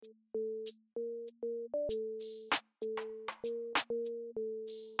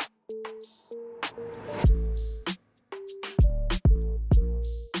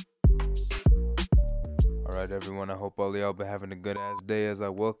Alright, everyone, I hope all y'all been having a good ass day as I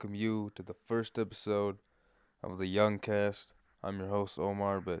welcome you to the first episode of the Young Cast. I'm your host,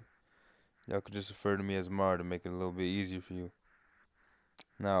 Omar, but y'all could just refer to me as Mar to make it a little bit easier for you.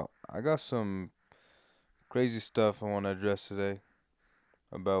 Now, I got some crazy stuff I want to address today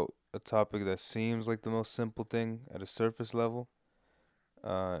about a topic that seems like the most simple thing at a surface level,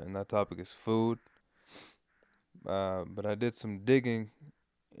 and that topic is food. But I did some digging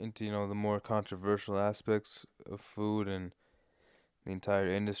into, the more controversial aspects of food and the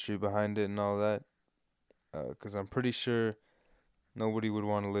entire industry behind it and all that. Because I'm pretty sure nobody would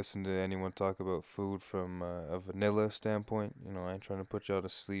want to listen to anyone talk about food from a vanilla standpoint. I ain't trying to put y'all to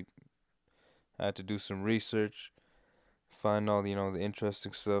sleep. I had to do some research, find all the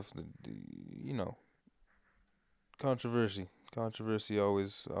interesting stuff. You know, controversy. Controversy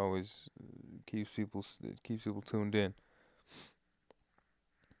always keeps people tuned in.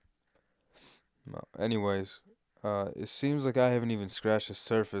 No, anyways, it seems like I haven't even scratched the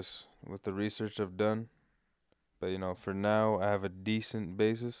surface with the research I've done. But for now, I have a decent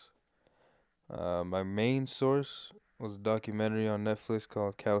basis. My main source was a documentary on Netflix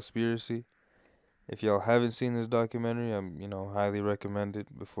called Cowspiracy. If y'all haven't seen this documentary, I'm highly recommend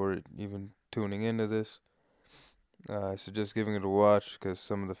it before even tuning into this. I suggest giving it a watch because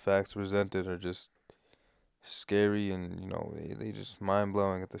some of the facts presented are just scary and, they just mind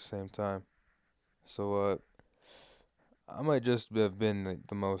blowing at the same time. So, I might just have been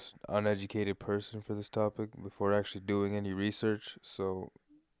the most uneducated person for this topic before actually doing any research. So,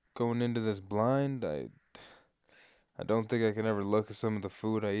 going into this blind, I don't think I can ever look at some of the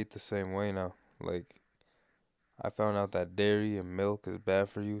food I eat the same way now. Like, I found out that dairy and milk is bad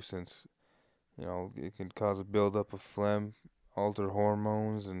for you since, it can cause a buildup of phlegm, alter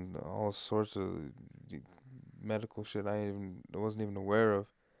hormones, and all sorts of medical shit I wasn't even aware of.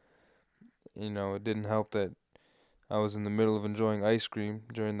 It didn't help that I was in the middle of enjoying ice cream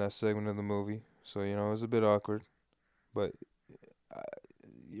during that segment of the movie, so it was a bit awkward. But I,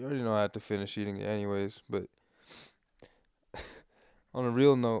 you already know I had to finish eating it anyways. But on a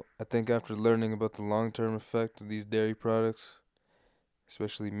real note, I think after learning about the long-term effect of these dairy products,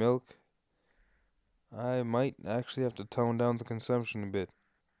 especially milk, I might actually have to tone down the consumption a bit.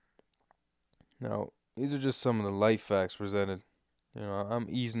 Now, these are just some of the light facts presented. I'm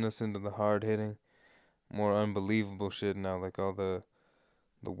easing us into the hard-hitting, more unbelievable shit now, like all the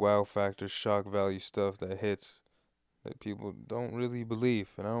wow factor, shock value stuff that hits that people don't really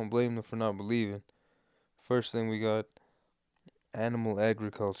believe, and I don't blame them for not believing. First thing we got animal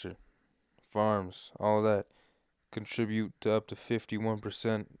agriculture, farms, all that contribute to up to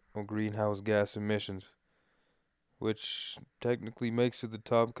 51% of greenhouse gas emissions, which technically makes it the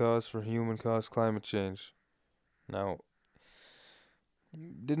top cause for human caused climate change. Now,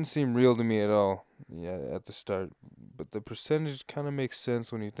 didn't seem real to me at all, yeah, at the start, but the percentage kind of makes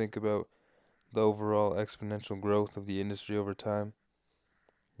sense when you think about the overall exponential growth of the industry over time.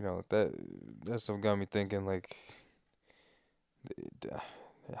 That stuff got me thinking, like,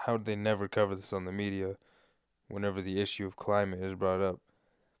 how did they never cover this on the media whenever the issue of climate is brought up?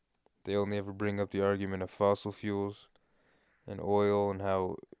 They only ever bring up the argument of fossil fuels and oil and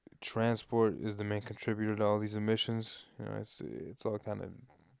how transport is the main contributor to all these emissions. It's all kind of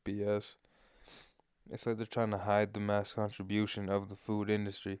BS. It's like they're trying to hide the mass contribution of the food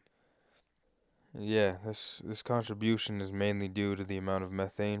industry. Yeah, this contribution is mainly due to the amount of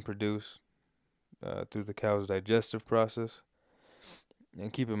methane produced through the cow's digestive process.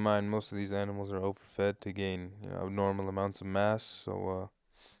 And keep in mind, most of these animals are overfed to gain abnormal amounts of mass. So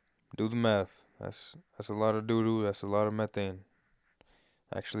do the math. That's a lot of doo doo. That's a lot of methane.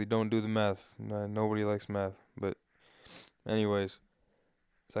 Actually, don't do the math. Nobody likes math. But anyways,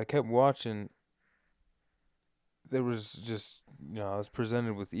 so I kept watching. There was just I was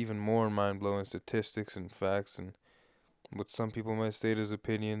presented with even more mind blowing statistics and facts and what some people might state as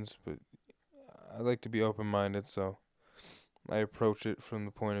opinions, but I like to be open minded, so I approach it from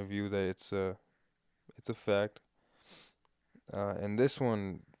the point of view that it's a fact. And this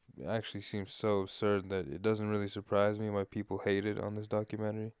one actually seems so absurd that it doesn't really surprise me why people hate it on this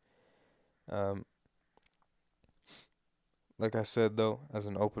documentary. Um, like I said though, as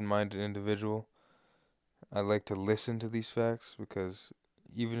an open-minded individual, I like to listen to these facts because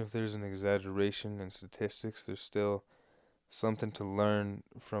even if there's an exaggeration in statistics, there's still something to learn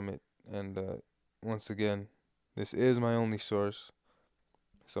from it. And once again, this is my only source,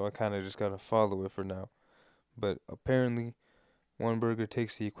 so I kind of just gotta follow it for now. But apparently, one burger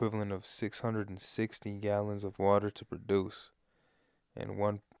takes the equivalent of 660 gallons of water to produce, and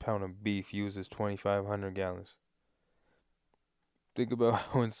 1 pound of beef uses 2,500 gallons. Think about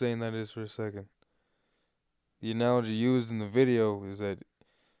how insane that is for a second. The analogy used in the video is that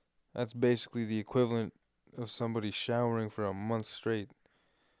that's basically the equivalent of somebody showering for a month straight.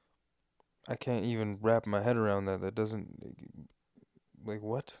 I can't even wrap my head around that. That doesn't, like,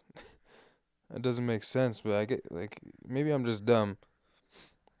 what? That doesn't make sense, but I get, like, maybe I'm just dumb,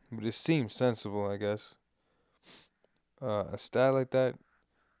 but it seems sensible, I guess. A stat like that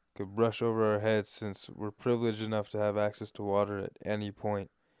could brush over our heads since we're privileged enough to have access to water at any point.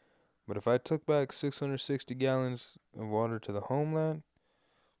 But if I took back 660 gallons of water to the homeland,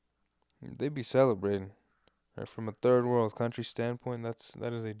 they'd be celebrating. Right? From a third world country standpoint,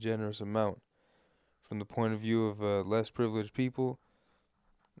 that is a generous amount. From the point of view of less privileged people,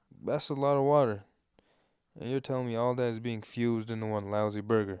 that's a lot of water. And you're telling me all that is being fused into one lousy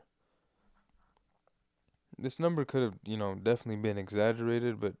burger. This number could have, definitely been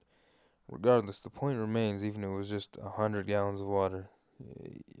exaggerated, but regardless, the point remains, even if it was just 100 gallons of water.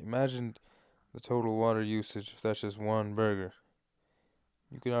 Imagine the total water usage if that's just one burger.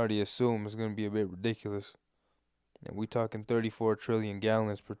 You can already assume it's going to be a bit ridiculous. And we talking 34 trillion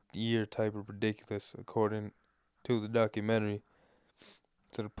gallons per year type of ridiculous, according to the documentary.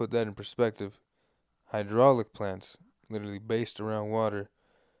 So to put that in perspective, hydraulic plants, literally based around water,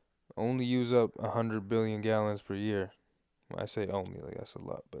 only use up 100 billion gallons per year. Well, I say only, like that's a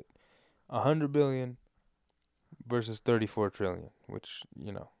lot, but 100 billion versus 34 trillion, which,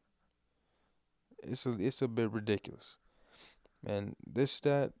 it's a bit ridiculous. And this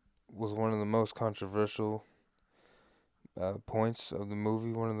stat was one of the most controversial points of the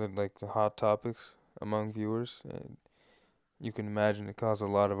movie, one of the hot topics among viewers, and you can imagine it caused a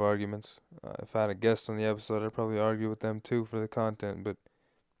lot of arguments. If I had a guest on the episode, I'd probably argue with them too for the content, but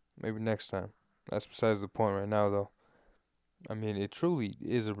maybe next time. That's besides the point right now, though. I mean, it truly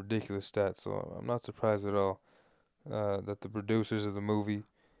is a ridiculous stat, so I'm not surprised at all that the producers of the movie,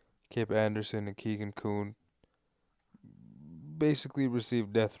 Kip Anderson and Keegan Kuhn, basically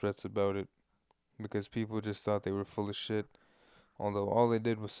received death threats about it because people just thought they were full of shit, although all they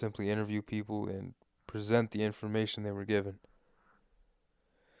did was simply interview people and present the information they were given.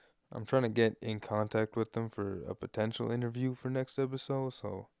 I'm trying to get in contact with them for a potential interview for next episode,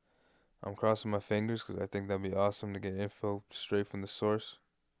 so I'm crossing my fingers because I think that'd be awesome to get info straight from the source.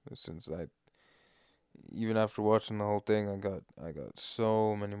 Since even after watching the whole thing, I got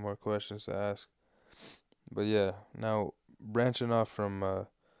so many more questions to ask. But yeah, now branching off from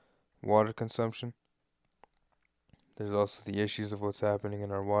water consumption, there's also the issues of what's happening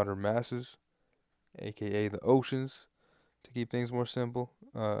in our water masses, aka the oceans, to keep things more simple.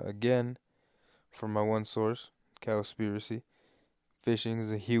 Again, from my one source, Cowspiracy, fishing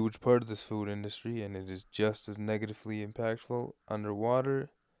is a huge part of this food industry, and it is just as negatively impactful underwater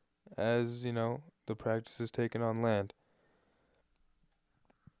as, the practices taken on land.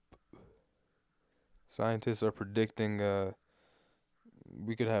 Scientists are predicting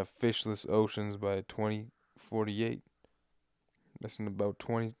we could have fishless oceans by 2048. That's in about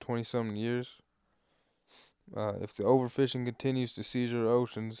 20 something years. If the overfishing continues to seize our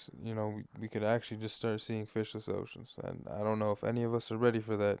oceans, we could actually just start seeing fishless oceans. And I don't know if any of us are ready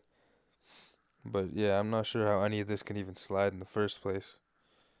for that. But yeah, I'm not sure how any of this can even slide in the first place.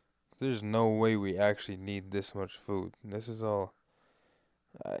 There's no way we actually need this much food. This is all.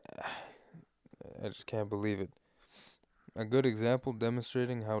 I, I just can't believe it. A good example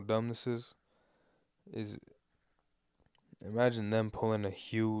demonstrating how dumb this is imagine them pulling a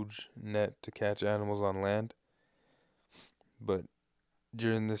huge net to catch animals on land, but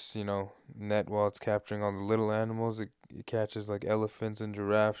during this, net while it's capturing all the little animals, it catches like elephants and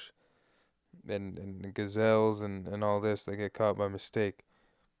giraffes and gazelles and all this. They get caught by mistake.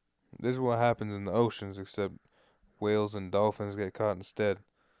 This is what happens in the oceans, except whales and dolphins get caught instead.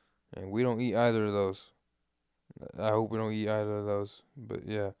 And we don't eat either of those. I hope we don't eat either of those. But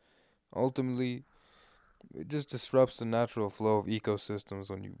yeah, ultimately, it just disrupts the natural flow of ecosystems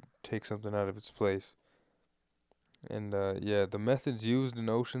when you take something out of its place. And yeah, the methods used in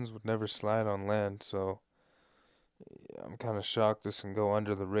oceans would never slide on land, so yeah, I'm kind of shocked this can go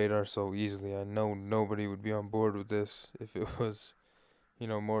under the radar so easily. I know nobody would be on board with this if it was,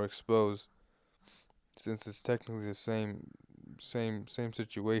 more exposed, since it's technically the same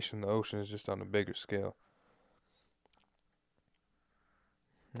situation. The ocean is just on a bigger scale.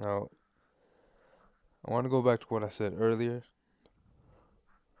 Now, I want to go back to what I said earlier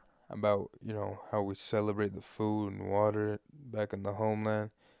about, how we celebrate the food and water back in the homeland,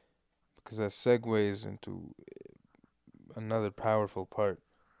 because that segues into another powerful part,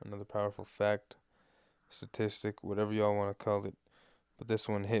 another powerful fact, statistic, whatever y'all want to call it. But this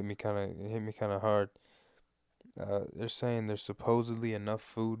one hit me kind of hard. They're saying there's supposedly enough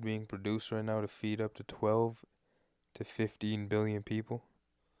food being produced right now to feed up to 12 to 15 billion people.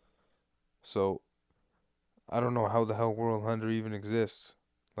 So I don't know how the hell world hunger even exists.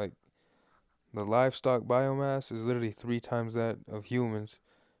 Like, the livestock biomass is literally 3 times that of humans,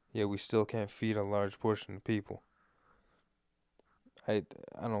 yet we still can't feed a large portion of people. I,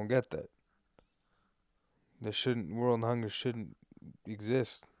 I don't get that. World hunger shouldn't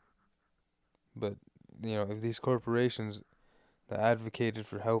exist. But, if these corporations that advocated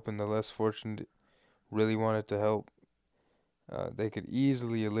for helping the less fortunate really wanted to help, they could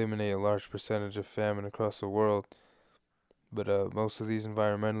easily eliminate a large percentage of famine across the world. But most of these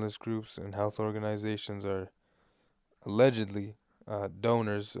environmentalist groups and health organizations are allegedly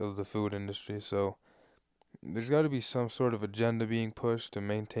donors of the food industry. So there's got to be some sort of agenda being pushed to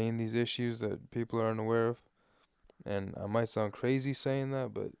maintain these issues that people aren't aware of. And I might sound crazy saying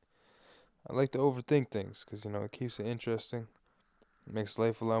that, but I like to overthink things because, it keeps it interesting. It makes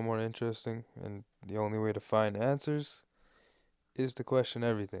life a lot more interesting. And the only way to find answers is to question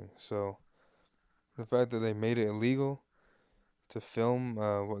everything. So the fact that they made it illegal to film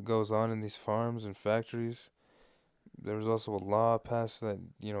what goes on in these farms and factories. There was also a law passed that,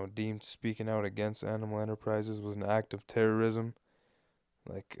 deemed speaking out against animal enterprises was an act of terrorism.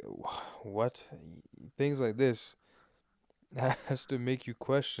 Like, what? Things like this has to make you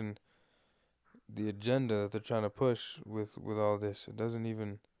question the agenda that they're trying to push with all this. It doesn't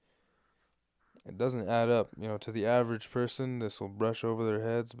add up. To the average person, this will brush over their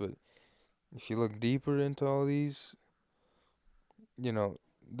heads, but if you look deeper into all these,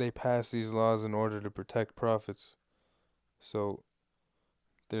 they pass these laws in order to protect profits. So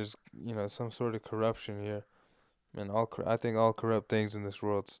there's, some sort of corruption here. And I think all corrupt things in this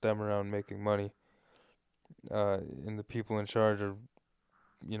world stem around making money. And the people in charge are,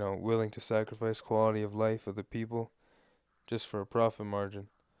 willing to sacrifice quality of life of the people just for a profit margin.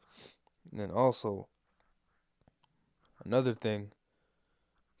 And then also, another thing,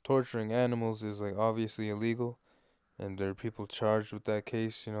 torturing animals is like obviously illegal. And there are people charged with that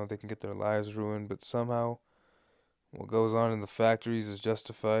case, they can get their lives ruined, but somehow what goes on in the factories is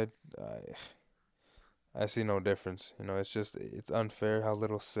justified. I see no difference. It's unfair how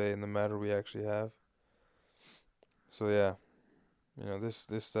little say in the matter we actually have. So yeah, this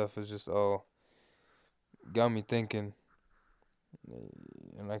stuff is just all got me thinking.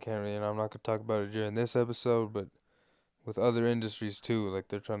 And I can't really, I'm not gonna talk about it during this episode, but with other industries too, like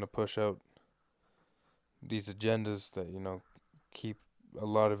they're trying to push out these agendas that, keep a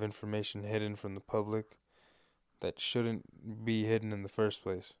lot of information hidden from the public that shouldn't be hidden in the first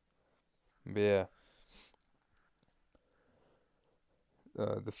place. But yeah,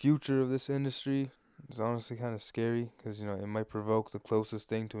 the future of this industry is honestly kind of scary because, it might provoke the closest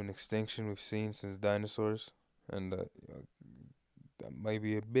thing to an extinction we've seen since dinosaurs. And that might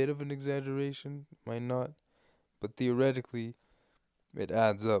be a bit of an exaggeration, might not. But theoretically, it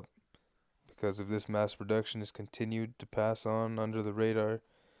adds up. Because if this mass production is continued to pass on under the radar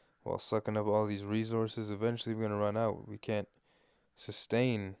while sucking up all these resources, eventually we're going to run out. We can't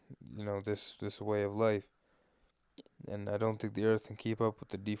sustain, this way of life. And I don't think the earth can keep up with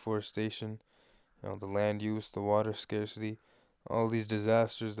the deforestation, the land use, the water scarcity, all these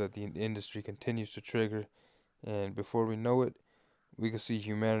disasters that the industry continues to trigger. And before we know it, we could see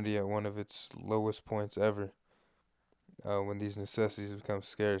humanity at one of its lowest points ever when these necessities become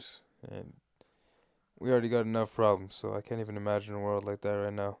scarce. And we already got enough problems, so I can't even imagine a world like that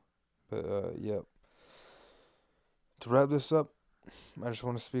right now. But, yeah. To wrap this up, I just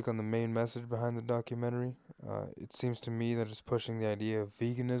want to speak on the main message behind the documentary. It seems to me that it's pushing the idea of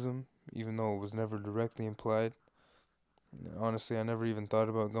veganism, even though it was never directly implied. Honestly, I never even thought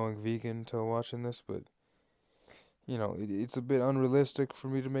about going vegan until watching this, but, it's a bit unrealistic for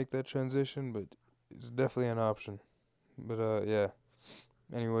me to make that transition, but it's definitely an option. But, yeah.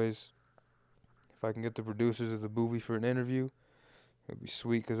 Anyways, if I can get the producers of the movie for an interview, it'd be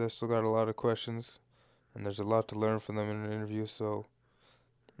sweet because I still got a lot of questions. And there's a lot to learn from them in an interview, so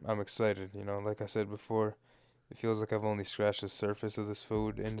I'm excited. Like I said before, it feels like I've only scratched the surface of this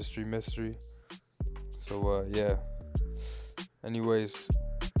food industry mystery. So, yeah. Anyways,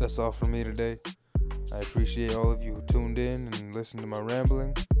 that's all from me today. I appreciate all of you who tuned in and listened to my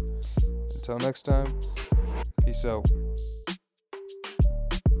rambling. Until next time, peace out.